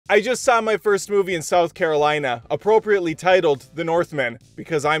I just saw my first movie in South Carolina, appropriately titled The Northman,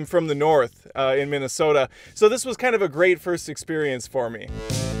 because I'm from the north in Minnesota. So this was kind of a great first experience for me.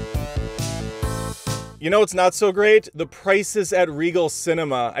 You know what's not so great? The prices at Regal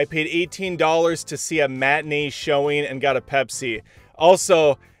Cinema. I paid $18 to see a matinee showing and got a Pepsi.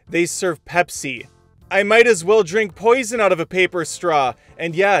 Also, they serve Pepsi. I might as well drink poison out of a paper straw.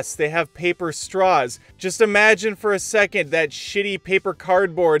 And yes, they have paper straws. Just imagine for a second that shitty paper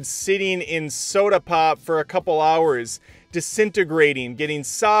cardboard sitting in soda pop for a couple hours, disintegrating, getting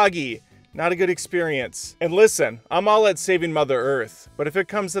soggy. Not a good experience. And listen, I'm all at saving Mother Earth, but if it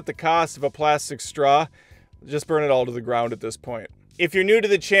comes at the cost of a plastic straw, just burn it all to the ground at this point. If you're new to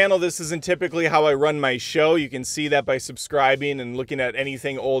the channel, this isn't typically how I run my show. You can see that by subscribing and looking at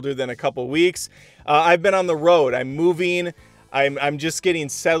anything older than a couple weeks. I've been on the road. I'm moving. I'm just getting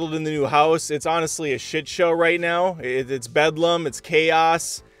settled in the new house. It's honestly a shit show right now. It's bedlam. It's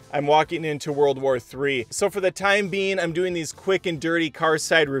chaos. I'm walking into World War III. So for the time being, I'm doing these quick and dirty car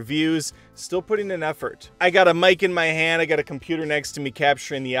side reviews, still putting in effort. I got a mic in my hand, I got a computer next to me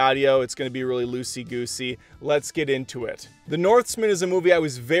capturing the audio. It's gonna be really loosey-goosey. Let's get into it. The Northman is a movie I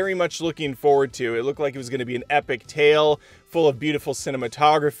was very much looking forward to. It looked like it was gonna be an epic tale, full of beautiful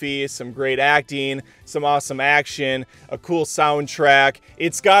cinematography, some great acting, some awesome action, a cool soundtrack.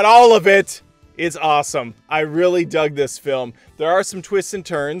 It's got all of it! It's awesome. I really dug this film. There are some twists and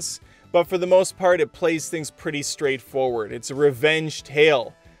turns, but for the most part, it plays things pretty straightforward. It's a revenge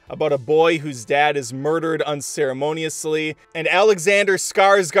tale about a boy whose dad is murdered unceremoniously, and Alexander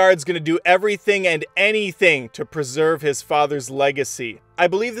Skarsgård's gonna do everything and anything to preserve his father's legacy. I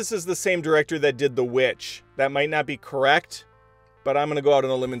believe this is the same director that did The Witch. That might not be correct, but I'm gonna go out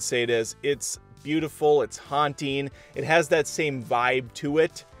on a limb and say it is. It's beautiful, it's haunting, it has that same vibe to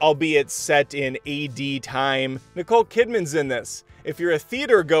it, albeit set in AD time. Nicole Kidman's in this. If you're a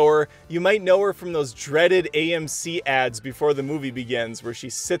theater goer, you might know her from those dreaded AMC ads before the movie begins, where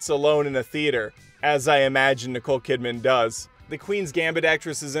she sits alone in a theater, as I imagine Nicole Kidman does. The Queen's Gambit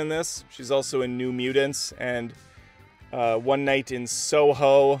actress is in this. She's also in New Mutants and One Night in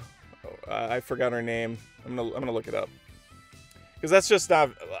Soho. I forgot her name. I'm gonna look it up. Because that's just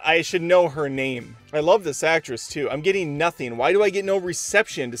not, I should know her name. I love this actress too. I'm getting nothing. Why do I get no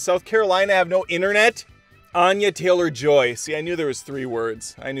reception? Does South Carolina have no internet? Anya-Taylor Joy. See, I knew there was 3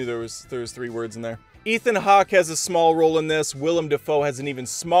 words. I knew there was 3 words in there. Ethan Hawke has a small role in this. Willem Dafoe has an even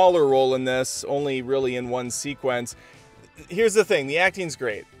smaller role in this, only really in one sequence. Here's the thing, the acting's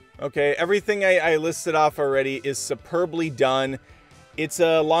great. Okay, everything I listed off already is superbly done. It's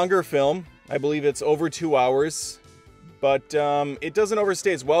a longer film. I believe it's over 2 hours. But it doesn't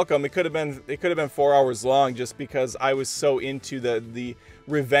overstay its welcome. It could have been 4 hours long, just because I was so into the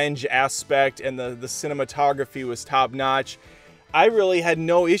revenge aspect, and the cinematography was top notch. I really had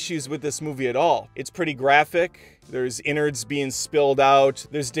no issues with this movie at all. It's pretty graphic. There's innards being spilled out.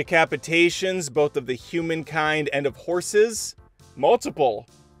 There's decapitations, both of the humankind and of horses. Multiple,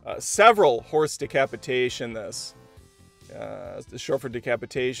 several horse decapitation. The short for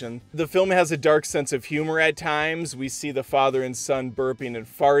decapitation. The film has a dark sense of humor at times. We see the father and son burping and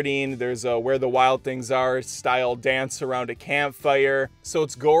farting. There's a Where the Wild Things Are style dance around a campfire. So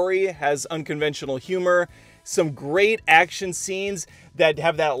it's gory, has unconventional humor, some great action scenes that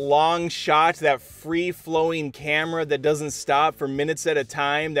have that long shot, that free-flowing camera that doesn't stop for minutes at a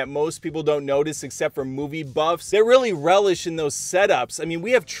time, that most people don't notice except for movie buffs. They really relish in those setups. I mean,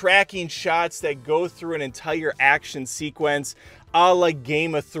 we have tracking shots that go through an entire action sequence, a la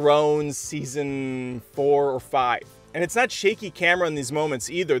Game of Thrones season 4 or 5. And it's not shaky camera in these moments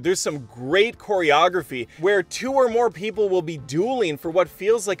either. There's some great choreography where 2 or more people will be dueling for what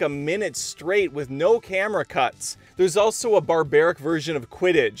feels like a minute straight with no camera cuts. There's also a barbaric version of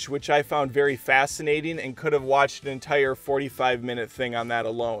Quidditch, which I found very fascinating and could have watched an entire 45-minute thing on that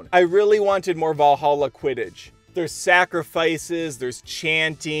alone. I really wanted more Valhalla Quidditch. There's sacrifices, there's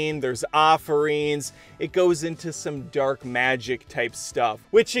chanting, there's offerings. It goes into some dark magic type stuff,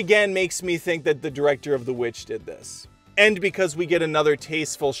 which again makes me think that the director of The Witch did this. And because we get another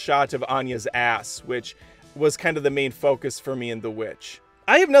tasteful shot of Anya's ass, which was kind of the main focus for me in The Witch.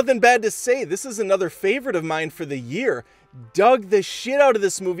 I have nothing bad to say. This is another favorite of mine for the year. Dug the shit out of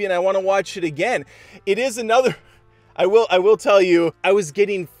this movie and I want to watch it again. It is another... I will tell you, I was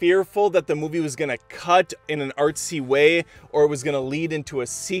getting fearful that the movie was going to cut in an artsy way or it was going to lead into a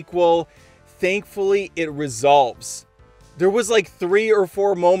sequel. Thankfully, it resolves. There was like 3 or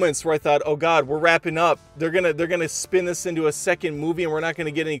 4 moments where I thought, oh God, we're wrapping up. They're gonna spin this into a second movie and we're not going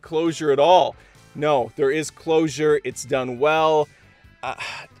to get any closure at all. No, there is closure. It's done well.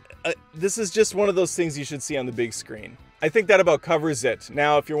 This is just one of those things you should see on the big screen. I think that about covers it.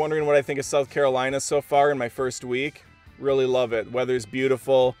 Now, if you're wondering what I think of South Carolina so far in my first week, really love it. Weather's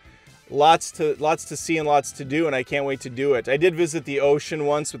beautiful. Lots to see and lots to do, and I can't wait to do it. I did visit the ocean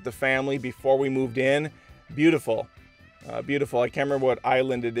once with the family before we moved in. Beautiful. Beautiful. I can't remember what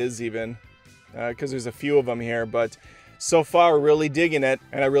island it is even, because there's a few of them here, but so far really digging it,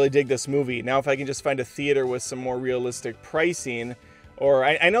 and I really dig this movie. Now if I can just find a theater with some more realistic pricing, or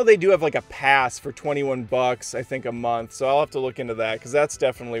I know they do have like a pass for 21 bucks, I think, a month, so I'll have to look into that, because that's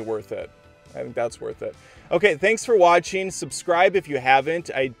definitely worth it. I think that's worth it. Okay, thanks for watching. Subscribe if you haven't.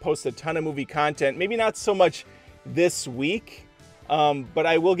 I post a ton of movie content. Maybe not so much this week, but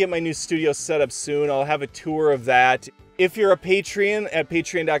I will get my new studio set up soon. I'll have a tour of that. If you're a Patreon at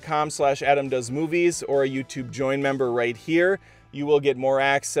patreon.com/AdamDoesMovies or a YouTube Join member right here, you will get more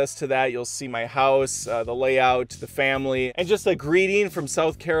access to that. You'll see my house, the layout, the family, and just a greeting from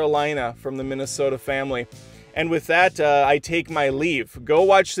South Carolina from the Minnesota family. And with that, I take my leave. Go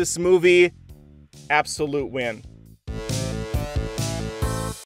watch this movie. Absolute win.